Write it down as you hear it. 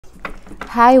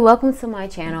Hi, welcome to my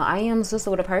channel. I am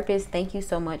Sister with a Purpose. Thank you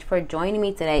so much for joining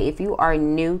me today. If you are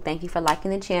new, thank you for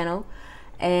liking the channel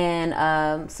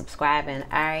and subscribing.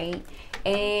 All right,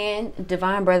 and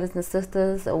divine brothers and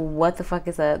sisters, what the fuck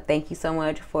is up? Thank you so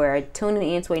much for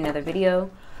tuning in to another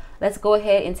video. Let's go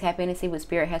ahead and tap in and see what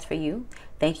Spirit has for you.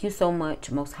 Thank you so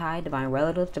much, Most High, divine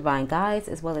relatives, divine guides,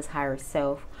 as well as higher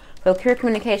self, for clear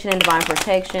communication and divine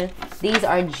protection. These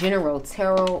are general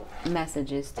tarot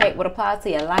messages. Take what applies to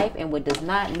your life and what does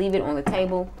not, leave it on the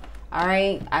table. All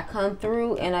right, I come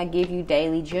through and I give you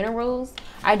daily generals.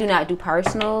 I do not do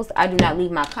personals. I do not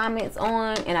leave my comments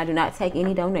on, and I do not take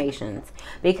any donations,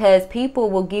 because people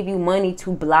will give you money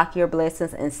to block your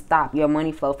blessings and stop your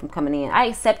money flow from coming in. I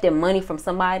accepted money from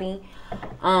somebody.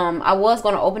 I was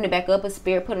going to open it back up, but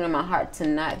Spirit put it in my heart to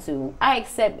not to. I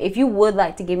accept, if you would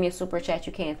like to give me a super chat,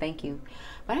 you can. Thank you.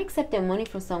 But I accepted money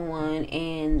from someone,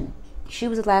 and she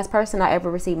was the last person I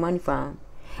ever received money from.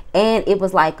 And it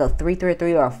was like a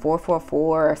 333 or a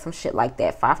 444 or some shit like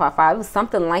that, 555. It was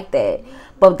something like that.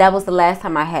 But that was the last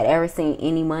time I had ever seen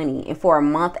any money. And for a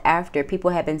month after,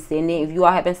 people have been sending. If you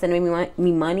all have been sending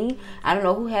me money, I don't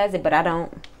know who has it, but I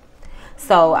don't.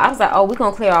 So I was like, oh, we're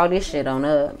going to clear all this shit on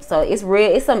up. So it's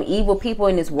real. It's some evil people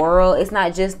in this world. It's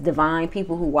not just divine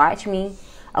people who watch me.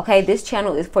 Okay, this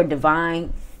channel is for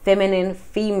divine feminine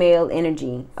female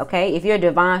energy. Okay, if you're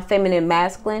divine feminine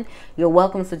masculine, you're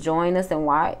welcome to join us and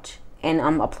watch and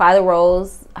apply the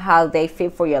roles how they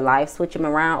fit for your life, switch them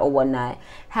around or whatnot.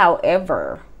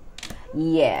 However,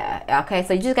 yeah, okay,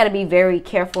 so you just got to be very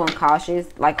careful and cautious,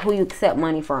 like who you accept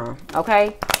money from.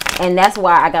 Okay, and that's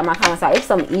why I got my comments out. It's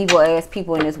some evil ass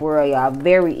people in this world, y'all.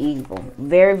 Very evil,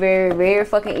 very, very, very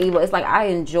fucking evil. It's like I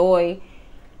enjoy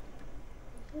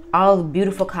all the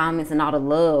beautiful comments and all the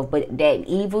love, but that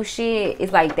evil shit,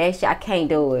 it's like that shit, I can't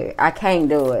do it. I can't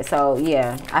do it. So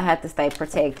yeah, I have to stay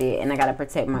protected, and I gotta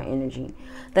protect my energy.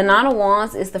 The Nine of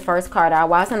Wands is the first card out.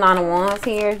 Why is the Nine of Wands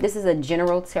here? This is a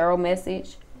general tarot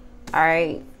message. All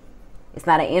right, it's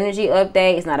not an energy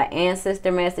update, it's not an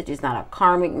ancestor message, it's not a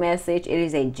karmic message. It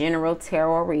is a general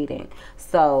tarot reading,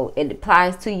 so it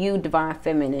applies to you, divine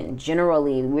feminine.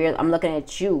 Generally, I'm looking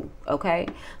at you. Okay,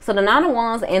 so the Nine of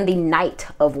Wands and the Knight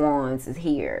of Wands is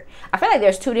here. I feel like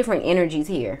there's two different energies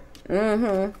here.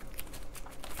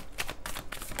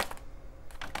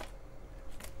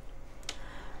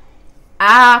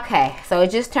 Okay, so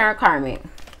it just turned karmic.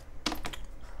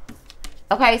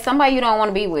 Okay, somebody you don't want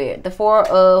to be with. The Four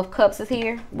of Cups is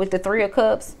here with the Three of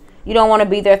Cups. You don't want to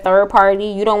be their third party.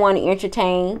 You don't want to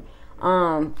entertain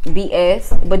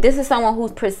BS. But this is someone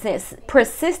who's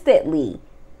persistently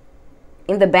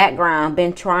in the background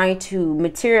been trying to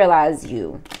materialize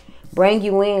you, bring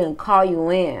you in, call you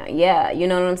in. Yeah, you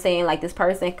know what I'm saying? Like, this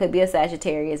person could be a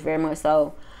Sagittarius, very much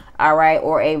so. All right,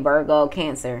 or a Virgo,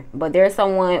 Cancer. But there's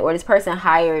someone, or this person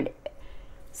hired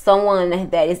someone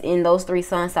that is in those three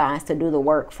sun signs to do the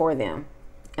work for them.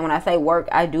 And when I say work,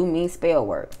 I do mean spell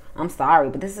work. I'm sorry,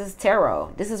 but this is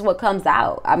tarot. This is what comes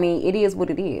out. I mean, it is what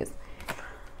it is.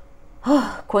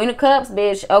 Queen of Cups,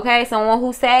 bitch. Okay, someone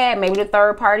who's sad. Maybe the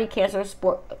third party, Cancer,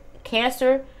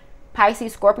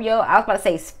 Pisces, Scorpio. I was about to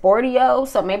say Sportio.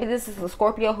 So maybe this is a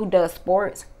Scorpio who does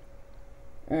sports.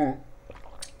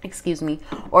 Excuse me.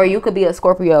 Or you could be a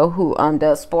Scorpio who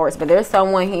does sports. But there's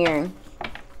someone here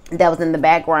that was in the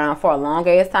background for a long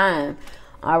ass time.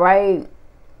 All right,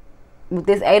 with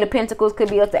this Eight of Pentacles, could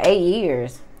be up to 8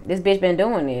 years. This bitch been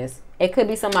doing this. It could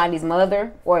be somebody's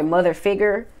mother or a mother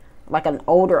figure, like an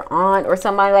older aunt or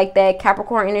somebody like that.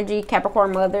 Capricorn energy,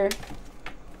 Capricorn mother.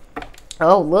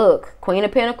 Oh, look, Queen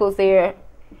of Pentacles here.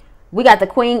 We got the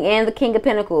Queen and the King of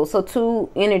Pentacles. So two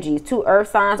energies, two earth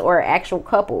signs, or an actual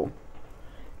couple.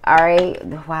 All right,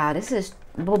 wow, this is,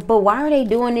 but why are they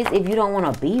doing this if you don't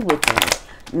want to be with them?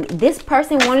 This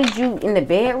person wanted you in the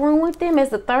bedroom with them as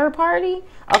the third party.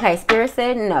 Okay, Spirit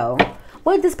said no.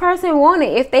 What did this person want?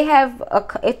 If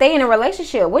they in a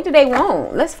relationship, what do they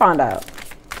want? Let's find out.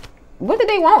 What do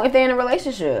they want if they're in a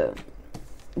relationship?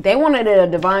 They wanted a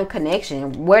divine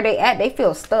connection. Where they at, they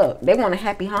feel stuck. They want a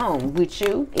happy home with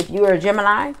you. If you're a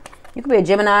Gemini, you could be a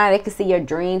Gemini. They can see your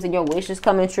dreams and your wishes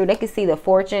coming true. They can see the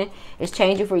fortune is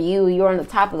changing for you. You're on the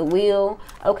top of the wheel.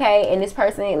 Okay, and this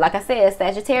person, like I said,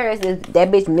 Sagittarius, is that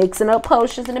bitch mixing up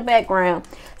potions in the background.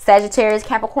 Sagittarius,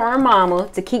 Capricorn mama,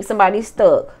 to keep somebody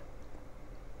stuck.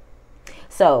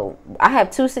 So I have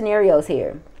two scenarios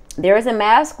here. There is a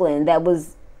masculine that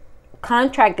was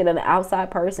contracted an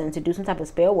outside person to do some type of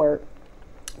spell work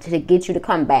to get you to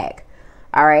come back.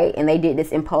 All right, and they did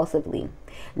this impulsively.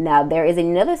 Now, there is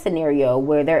another scenario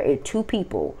where there are two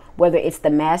people, whether it's the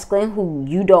masculine who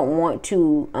you don't want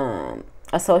to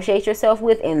associate yourself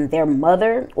with, and their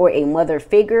mother or a mother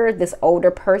figure, this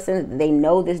older person they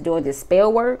know that's doing this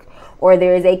spell work, or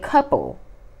there is a couple.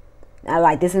 Now,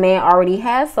 like this man already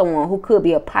has someone who could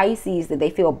be a Pisces that they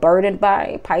feel burdened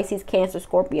by, Pisces, Cancer,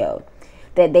 Scorpio,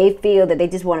 that they feel that they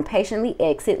just want to patiently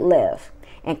exit left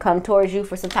and come towards you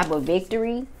for some type of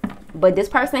victory. But this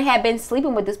person had been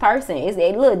sleeping with this person.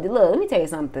 Look, let me tell you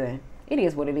something. It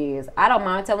is what it is. I don't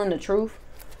mind telling the truth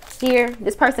here.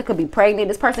 This person could be pregnant.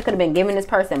 This person could have been giving this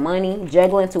person money,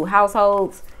 juggling 2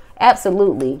 households.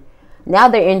 Absolutely. Now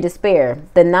they're in despair.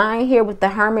 The 9 here with the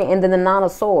Hermit and then the 9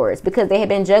 of Swords, because they had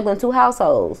been juggling 2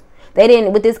 households. They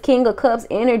didn't, with this King of Cups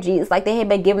energy, it's like they had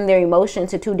been giving their emotion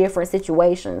to 2 different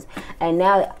situations. And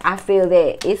now I feel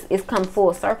that it's come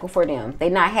full circle for them. They're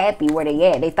not happy where they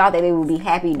at. They thought that they would be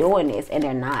happy doing this, and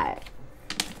they're not.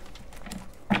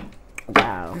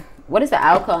 Wow. What is the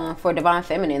outcome for Divine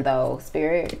Feminine, though,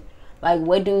 Spirit? Like,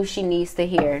 what do she needs to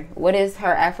hear? What is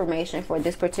her affirmation for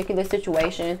this particular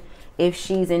situation if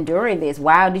she's enduring this?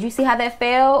 Wow, did you see how that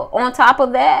fell on top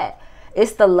of that?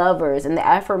 It's the Lovers, and the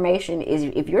affirmation is,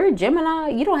 if you're a Gemini,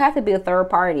 you don't have to be a third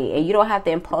party, and you don't have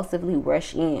to impulsively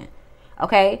rush in.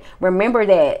 Okay? Remember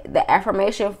that the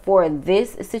affirmation for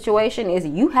this situation is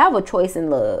you have a choice in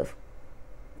love.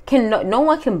 No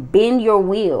one can bend your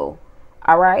will.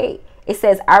 All right? It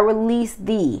says, I release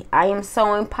thee. I am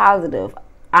sowing positive.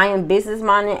 I am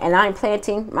business-minded, and I am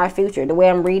planting my future. The way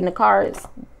I'm reading the cards.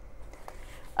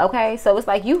 Okay, so it's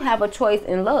like you have a choice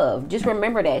in love. Just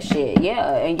remember that shit.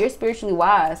 Yeah, and you're spiritually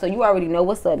wise, so you already know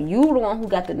what's up. You the one who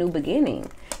got the new beginning,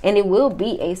 and it will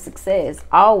be a success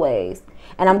always.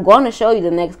 And I'm going to show you the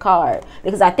next card,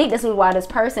 because I think this is why this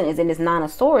person is in this 9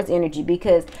 of Swords energy,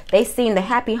 because they seen the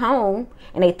happy home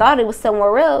and they thought it was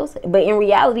somewhere else, but in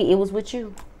reality it was with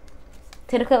you.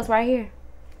 10 of Cups right here.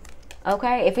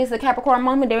 Okay, if it's a Capricorn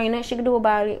mama, there ain't nothing she can do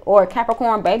about it. Or a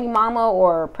Capricorn baby mama,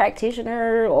 or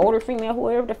practitioner, or older female,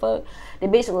 whoever the fuck. The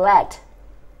bitch lacked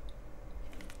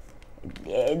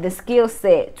the skill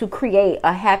set to create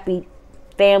a happy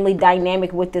family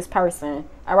dynamic with this person.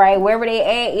 All right, wherever they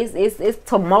at, it's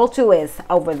tumultuous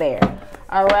over there.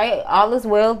 All right, all is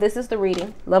well. This is the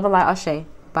reading. Love and light, Ashe.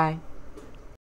 Bye.